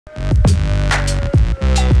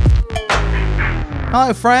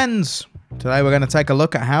Hello friends! Today we're going to take a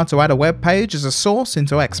look at how to add a web page as a source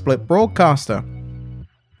into XSplit Broadcaster.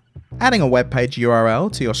 Adding a web page URL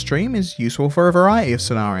to your stream is useful for a variety of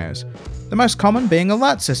scenarios, the most common being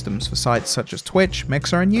alert systems for sites such as Twitch,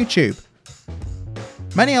 Mixer and YouTube.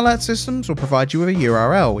 Many alert systems will provide you with a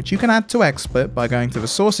URL which you can add to XSplit by going to the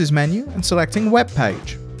Sources menu and selecting Web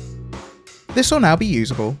Page. This will now be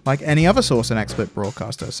usable like any other source in XSplit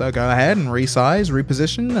Broadcaster, so go ahead and resize,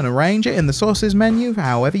 reposition and arrange it in the Sources menu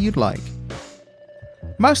however you'd like.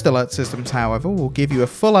 Most alert systems, however, will give you a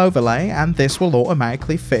full overlay and this will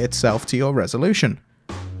automatically fit itself to your resolution.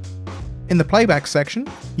 In the Playback section,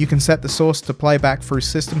 you can set the source to playback through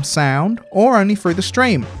system sound or only through the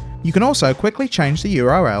stream. You can also quickly change the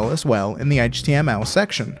URL as well in the HTML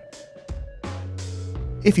section.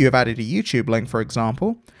 If you have added a YouTube link, for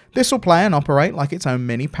example, this will play and operate like its own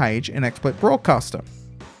mini page in XSplit Broadcaster.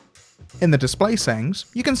 In the display settings,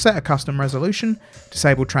 you can set a custom resolution,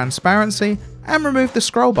 disable transparency, and remove the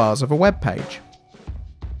scroll bars of a web page.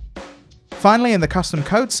 Finally, in the custom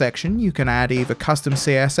code section, you can add either custom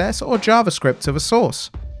CSS or JavaScript to the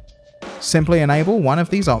source. Simply enable one of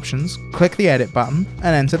these options, click the edit button,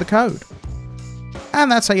 and enter the code.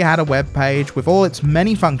 And that's how you add a web page with all its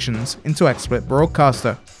many functions into XSplit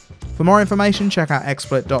Broadcaster. For more information, check out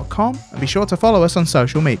xsplit.com and be sure to follow us on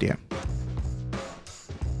social media.